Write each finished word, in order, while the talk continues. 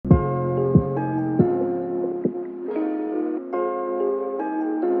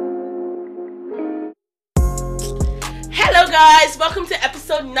guys, welcome to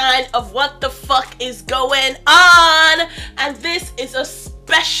episode 9 of What the Fuck is Going On. And this is a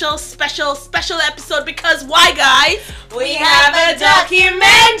special episode because why, guys? We have a documentary!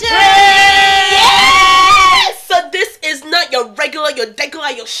 Yes! So this is not your regular, your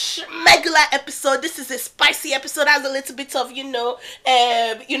schmegular episode. This is a spicy episode. Has a little bit of,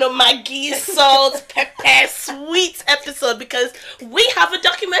 Maggi, salt, pepper, sweet episode because we have a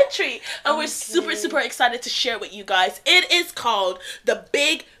documentary and we're super excited to share with you guys. It is called The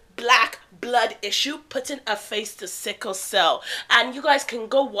Big Black Blood Issue, Putting a Face to Sickle Cell, and you guys can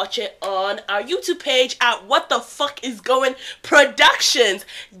go watch it on our YouTube page at What the Fuck is Going Productions.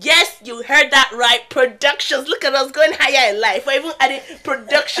 Yes, you heard that right, Productions. Look at us going higher in life. We're even adding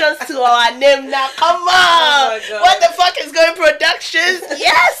Productions to our name now. Come on. Oh What the Fuck is Going Productions?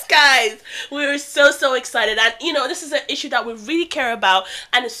 Yes, guys, we're so excited, and this is an issue that we really care about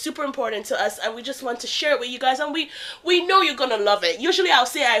and it's super important to us, and we just want to share it with you guys, and we know you're gonna love it. Usually I'll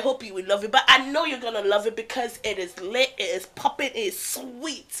say I hope you will love it, but I know you're gonna love it because it is lit, it is popping, it is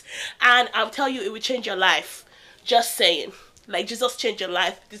sweet, and I'll tell you, it will change your life. Just saying. Like Jesus changed your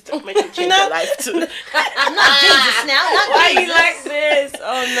life, this documentary changed your life too. I'm not Jesus now. Why are you like this?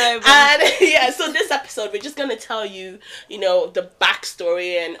 Oh no. And so this episode we're just gonna tell you, the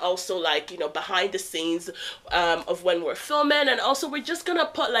backstory and also behind the scenes of when we're filming, and also we're just gonna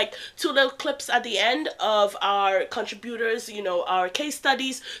put two little clips at the end of our contributors, our case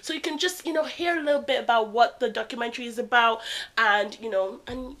studies, so you can just hear a little bit about what the documentary is about, and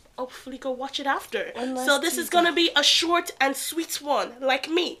and hopefully go watch it after. So this is gonna be a short and sweet one, like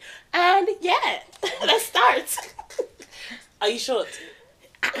me. And let's start. Are you short?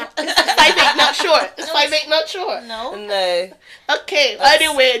 It's 5'8", not short. It's 5'8", not short. No. Okay.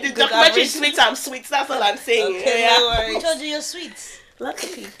 Anyway, the documentary is sweet. I'm sweet. That's all I'm saying. Okay, no worries. Who told you you're sweet? Lots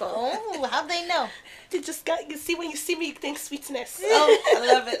of people. Oh, how'd they know? You see when you see me, you think sweetness. Oh,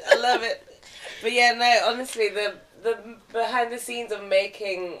 I love it. But honestly, the behind the scenes of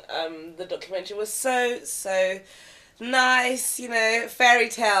making the documentary was so nice, fairy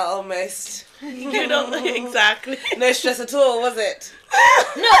tale almost. Exactly. No stress at all, was it?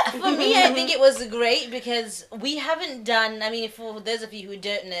 No, for me, I think it was great because we haven't done, for those of you who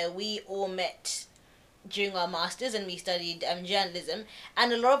don't know, we all met during our masters and we studied journalism,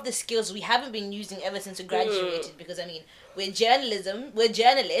 and a lot of the skills we haven't been using ever since we graduated because we're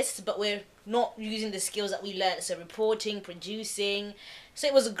journalists, but we're not using the skills that we learned, so reporting, producing. So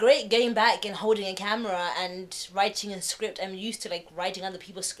it was great going back and holding a camera and writing a script. I'm used to writing other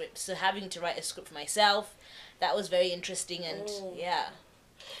people's scripts, so having to write a script for myself, that was very interesting. And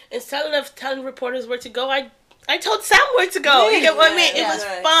instead of telling reporters where to go, I told Sam where to go. You get what I mean? It was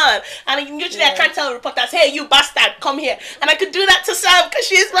fun. And usually I can't tell reporters, hey, you bastard, come here. And I could do that to Sam because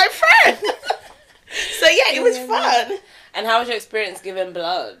she is my friend. So it was fun. And how was your experience giving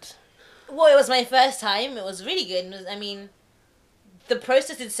blood? Well, it was my first time. It was really good. The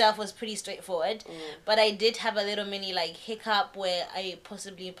process itself was pretty straightforward, but I did have a little mini hiccup where I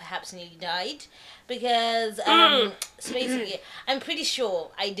perhaps nearly died because so basically I'm pretty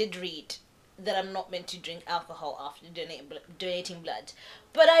sure I did read that I'm not meant to drink alcohol after donating blood,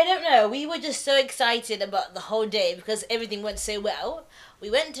 but I don't know. We were just so excited about the whole day because everything went so well. We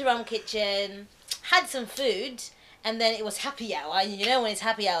went to Rum Kitchen, had some food. And then it was happy hour. And when it's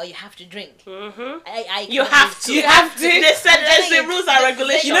happy hour, you have to drink. Mm-hmm. You have to. They said there's the rules and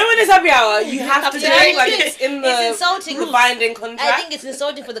regulations. When it's happy hour, you have to drink. It's in it's insulting. the binding contract. I think it's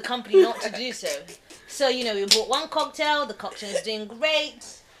insulting for the company not to do so. So, we bought one cocktail. The cocktail is doing great.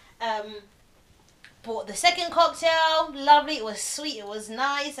 Bought the second cocktail. Lovely. It was sweet. It was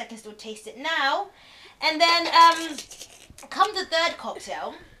nice. I can still taste it now. And then come the third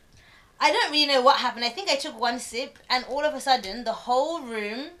cocktail. I don't really know what happened. I think I took one sip and all of a sudden the whole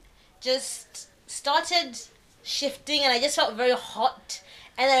room just started shifting and I just felt very hot.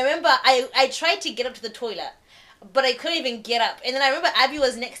 And I remember I tried to get up to the toilet, but I couldn't even get up. And then I remember Abby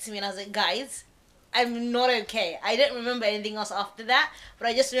was next to me and I was like, guys, I'm not okay. I don't remember anything else after that, but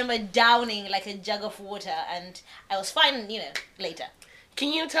I just remember downing a jug of water and I was fine, later.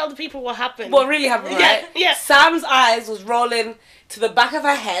 Can you tell the people what happened? What really happened, right? Yeah. Sam's eyes was rolling to the back of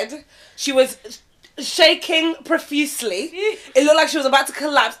her head. She was shaking profusely. It looked like she was about to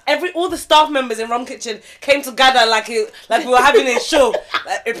collapse. All the staff members in Rum Kitchen came together like we were having a show,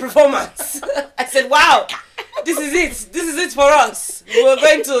 a performance. I said, wow, this is it. This is it for us.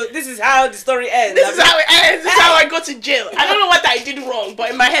 This is how the story ends. This is how it ends. This is how I go to jail. I don't know what I did wrong,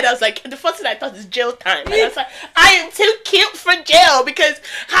 but in my head I was like, the first thing I thought is jail time. And I was like, I am too cute for jail because,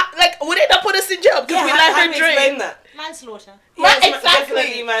 would they not put us in jail because we let her drink? Explain that. Manslaughter. Yes, exactly.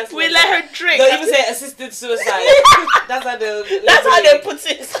 definitely manslaughter. We let her drink. They'll even say assisted suicide. That's how they. That's how they put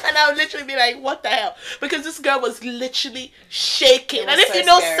it. And I would literally be like, what the hell? Because this girl was literally shaking. It was And if so you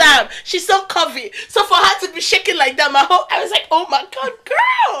know scary. Sam, she's so covey. So for her to be shaking like that, I was like, oh my God,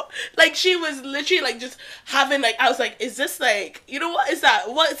 girl. Like, she was literally like just having like, I was like, is this like, you know what is that?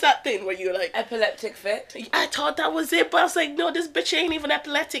 What is that thing where you're like, Epileptic fit. I thought that was it, but I was like, no, this bitch ain't even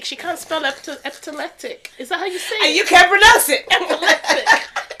epileptic. She can't spell epileptic. Is that how you say And it? you can't pronounce it. Epileptic.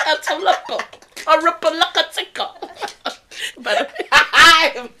 But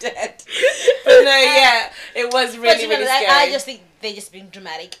I am dead. But no, yeah, it was But really, you know, really like, scary. I just think they're just being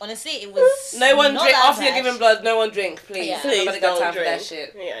dramatic. Honestly, it was No one not drink that after you're bad. giving blood. No one drink, please. Yeah. please Nobody got don't time drink. for that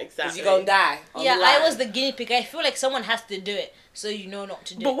shit. Yeah, exactly. Because you're gonna die. on Yeah, the I line. was the guinea pig. I feel like someone has to do it, so you know not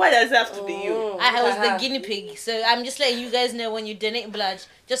to do But it. why does it have to be you? I was the Uh-huh. guinea pig, so I'm just letting you guys know when you donate blood,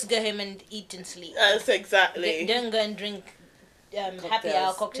 just go home and eat and sleep. That's exactly. Don't go and drink happy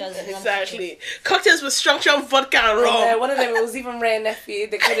hour cocktails. in one Exactly. Cocktails with strong vodka and rum. Yeah, one of them, it was even Ray and Nephew.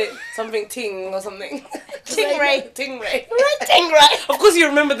 They called it something Ting or something. Tingray. Tingray. Right. Of course you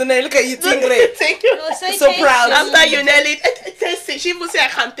remember the name. Look at you, Tingray. Thank you. It was so, So tasty. proud. After you nearly taste it, she even say I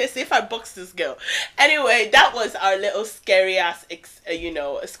can't taste it if I box this girl. Anyway, that was our little scary ass,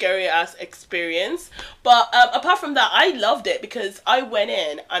 scary ass experience. But apart from that, I loved it because I went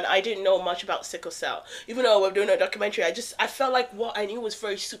in and I didn't know much about sickle cell. Even though we're doing a documentary, I felt like what I knew was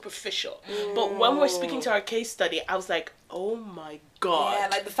very superficial. But when we're speaking to our case study, I was like, oh my God. Yeah,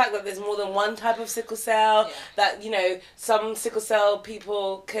 like the fact that there's more than one type of sickle cell, Yeah. that, you know, some sickle cell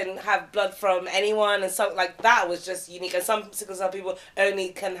people can have blood from anyone, and some, like, that was just unique. And some sickle cell people only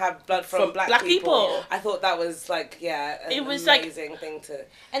can have blood from black people. people. I thought that was, like, yeah, an It was, like- amazing thing to...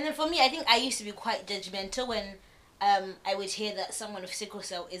 And then for me, I think I used to be quite judgmental when I would hear that someone with sickle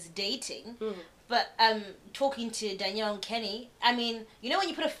cell is dating. But talking to Danielle and Kenny, I mean, you know when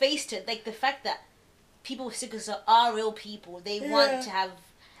you put a face to it, like the fact that people with sickle cell are real people. They want to have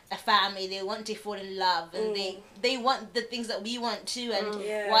a family. They want to fall in love, and they want the things that we want too. And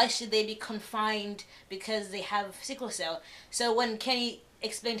why should they be confined because they have sickle cell? So when Kenny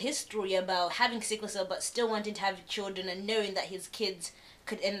explained his story about having sickle cell but still wanting to have children and knowing that his kids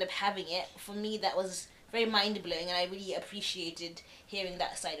could end up having it, for me that was very mind-blowing, and I really appreciated hearing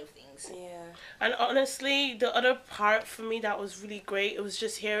that side of things. Yeah. And honestly, the other part for me that was really great, it was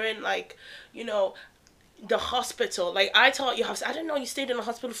just hearing, like, you know, the hospital. Like, I thought I didn't know you stayed in the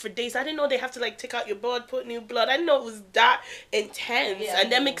hospital for days. I didn't know they have to, like, take out your blood, put new blood. I didn't know it was that intense. Yeah. And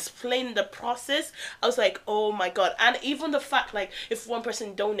them explaining the process, I was like, oh my God. And even the fact, like, if one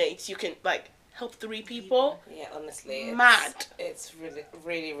person donates, you can, like, help 3 people. Yeah, honestly. Mad. It's really,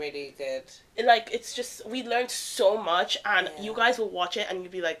 really, really good. Like, it's just, we learned so much, and you guys will watch it and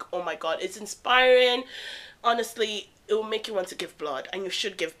you'll be like, oh my God, it's inspiring. Honestly, it will make you want to give blood, and you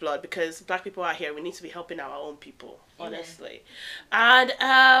should give blood, because black people are here. We need to be helping our own people, honestly. And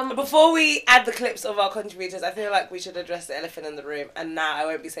Before we add the clips of our contributors, I feel like we should address the elephant in the room, and now I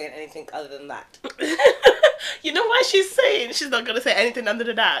won't be saying anything other than that. you know why she's not gonna say anything under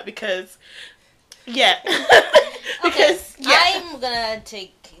the that, because because I'm gonna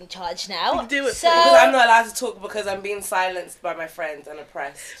take in charge now. Do it, So Because I'm not allowed to talk because I'm being silenced by my friends and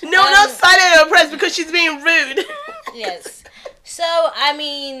oppressed. no, not silent or oppressed, because she's being rude. yes. So I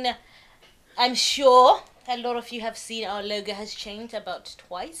mean, I'm sure a lot of you have seen our logo has changed about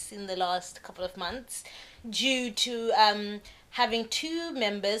twice in the last couple of months, due to having 2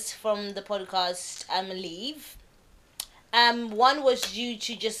 members from the podcast leave. One was due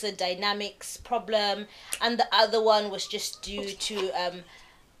to just a dynamics problem, and the other one was just due to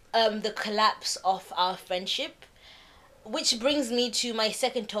the collapse of our friendship. Which brings me to my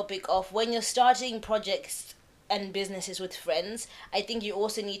second topic of when you're starting projects and businesses with friends, I think you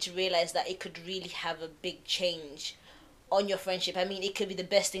also need to realize that it could really have a big change on your friendship. I mean, it could be the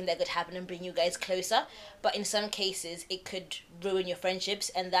best thing that could happen and bring you guys closer, but in some cases it could ruin your friendships,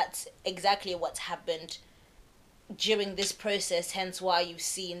 and that's exactly what's happened during this process, hence why you've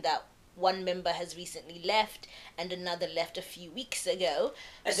seen that one member has recently left and another left a few weeks ago.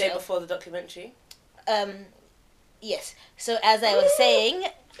 A day before the documentary. Yes. So as I was saying,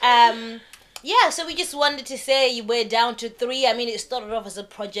 so we just wanted to say we're down to 3. I mean, it started off as a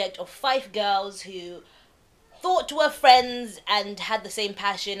project of 5 girls who thought were friends and had the same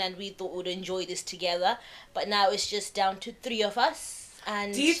passion, and we thought we'd enjoy this together. But now it's just down to 3 of us.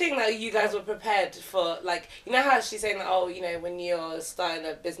 And do you think that you guys were prepared for, like, you know how she's saying that, oh, you know, when you're starting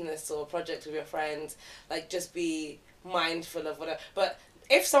a business or a project with your friends, like, just be mindful of whatever. But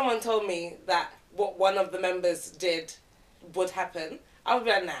if someone told me that what one of the members did would happen, I would be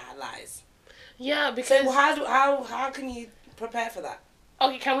like, nah, lies. Yeah, because So how can you prepare for that?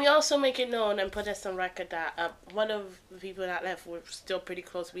 okay, can we also make it known and put this on record that one of the people that left, we're still pretty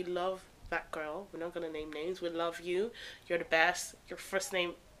close. We love that girl. We're not gonna name names. We love you. You're the best. Your first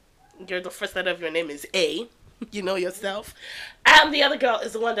name, you're the first letter of your name is A. You know yourself. And the other girl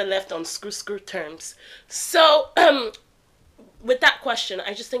is the one that left on screw terms. So with that question,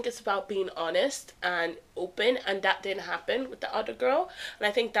 I just think it's about being honest and open, and that didn't happen with the other girl. And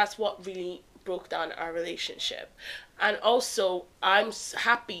I think that's what really broke down our relationship. And also, I'm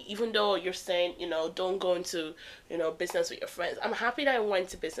happy, even though you're saying, you know, don't go into, you know, business with your friends. I'm happy that I went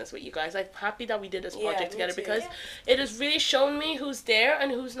to business with you guys. I'm happy that we did this project together because it has really shown me who's there and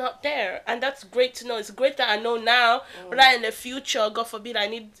who's not there. And that's great to know. It's great that I know now, but that in the future, God forbid, I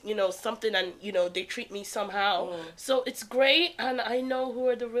need, you know, something and, you know, they treat me somehow. So it's great, and I know who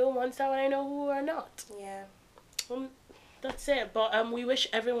are the real ones now, and I know who are not. Yeah. That's it. But we wish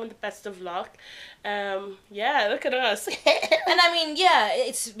everyone the best of luck. Yeah, look at us. And I mean, yeah,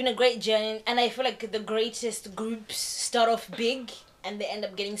 it's been a great journey, and I feel like the greatest groups start off big and they end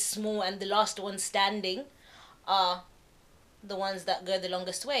up getting small, and the last ones standing are the ones that go the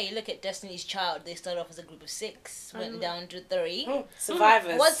longest way. Look at Destiny's Child. They started off as a group of 6, went down to 3.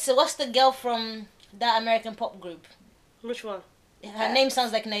 Survivors. What's the girl from that American pop group? Which one? Her name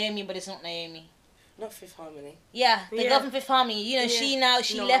sounds like Naomi, but it's not Naomi. Not Fifth Harmony. Yeah, the girl from Fifth Harmony. You know, she No,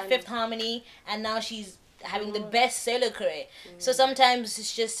 left I know. Fifth Harmony, and now she's having the best solo career. So sometimes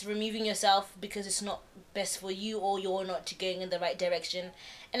it's just removing yourself because it's not best for you, or you're not going in the right direction.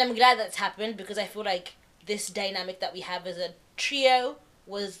 And I'm glad that's happened, because I feel like this dynamic that we have as a trio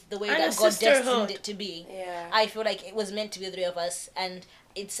was the way And that a God sisterhood. destined it to be. Yeah. I feel like it was meant to be the 3 of us, and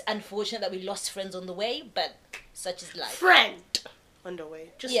it's unfortunate that we lost friends on the way, but such is life. Friend.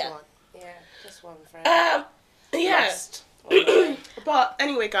 Underway. Just Yeah. one. Yeah, just one friend. Yeah. Lost. But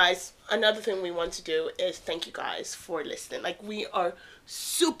anyway, guys, another thing we want to do is thank you guys for listening. Like, we are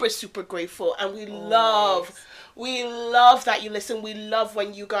super, super grateful, and we love that you listen. We love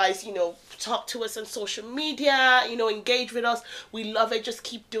when you guys, you know, talk to us on social media, you know, engage with us. We love it. Just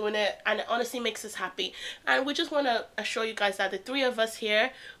keep doing it, and it honestly makes us happy. And we just want to assure you guys that the 3 of us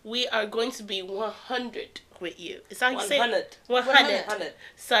here, we are going to be 100 with you. Is that how you say it? 100. 100.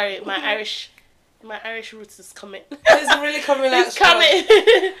 Sorry, my Irish roots is coming. It's really coming out It's strong.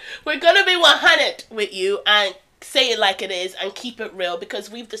 coming. We're gonna be 100 with you and say it like it is and keep it real, because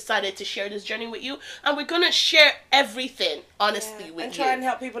we've decided to share this journey with you, and we're gonna share everything honestly with and you. try and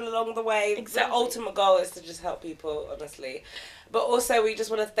help people along the way. Exactly. The ultimate goal is to just help people, honestly. But also, we just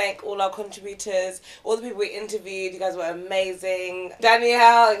want to thank all our contributors, all the people we interviewed. You guys were amazing.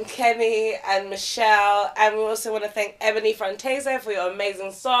 Danielle and Kenny and Michelle. And we also want to thank Ebony Frontezo for your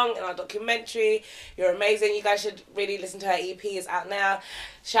amazing song in our documentary. You're amazing. You guys should really listen to her EP. It's out now.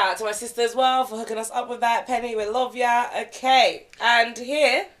 Shout out to my sister as well for hooking us up with that. Penny, we love ya. Okay. And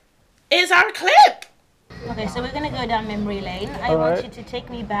here Is our clip. Okay, so we're gonna go down memory lane. I All want right. you to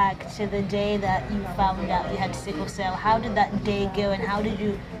take me back to the day that you found out you had sickle cell. How did that day go, and how did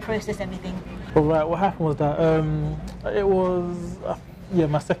you process everything? All right, what happened was that it was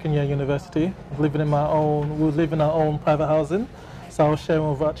my second year at university. We were living in our own private housing, so I was sharing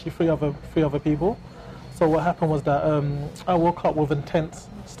with actually three other people. So what happened was that I woke up with intense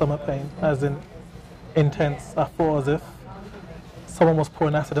stomach pain, as in intense. I thought as if someone was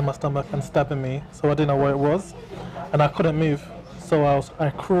pouring acid in my stomach and stabbing me, so I didn't know what it was, and I couldn't move. So I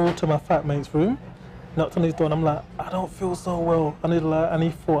crawled to my flatmate's room, knocked on his door, and I'm like, I don't feel so well. And he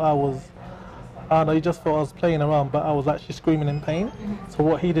thought I was, I don't know, he just thought I was playing around, but I was actually screaming in pain. So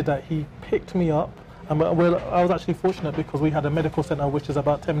what he did, that he picked me up, and I was actually fortunate because we had a medical centre which is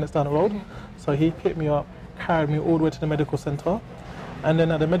about 10 minutes down the road. So he picked me up, carried me all the way to the medical centre, and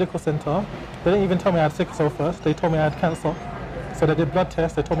then at the medical centre, they didn't even tell me I had sickle cell first. They told me I had cancer. So they did blood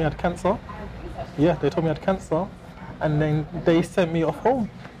tests, they told me I had cancer. Yeah, they told me I had cancer. And then they sent me off home.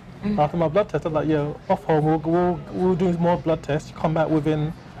 After my blood test, I'm like, yeah, off home, we'll do more blood tests. You come back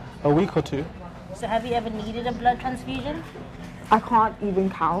within a week or 2. So have you ever needed a blood transfusion? I can't even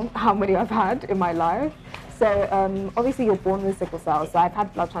count how many I've had in my life. So obviously you're born with sickle cell, so I've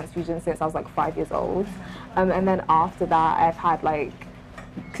had blood transfusions since I was like 5 years old. And then after that, I've had like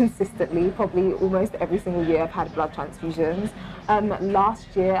consistently, probably almost every single year I've had blood transfusions.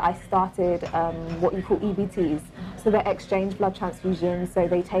 Last year I started what you call EBTs, so they're exchange blood transfusions. So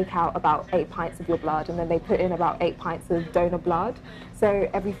they take out about 8 pints of your blood, and then they put in about 8 pints of donor blood. So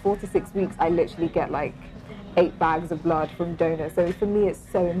every 4 to 6 weeks I literally get like 8 bags of blood from donors. So for me it's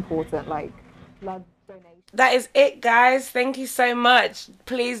so important, like blood donation. that is it, guys. Thank you so much.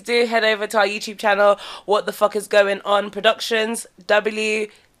 Please do head over to our YouTube channel, What the Fuck is Going On Productions,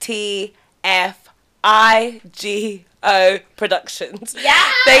 WTF. FIGO Productions.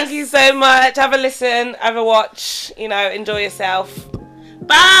 Yes! Thank you so much. Have a listen, have a watch, you know, enjoy yourself.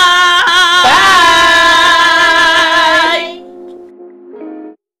 Bye! Bye!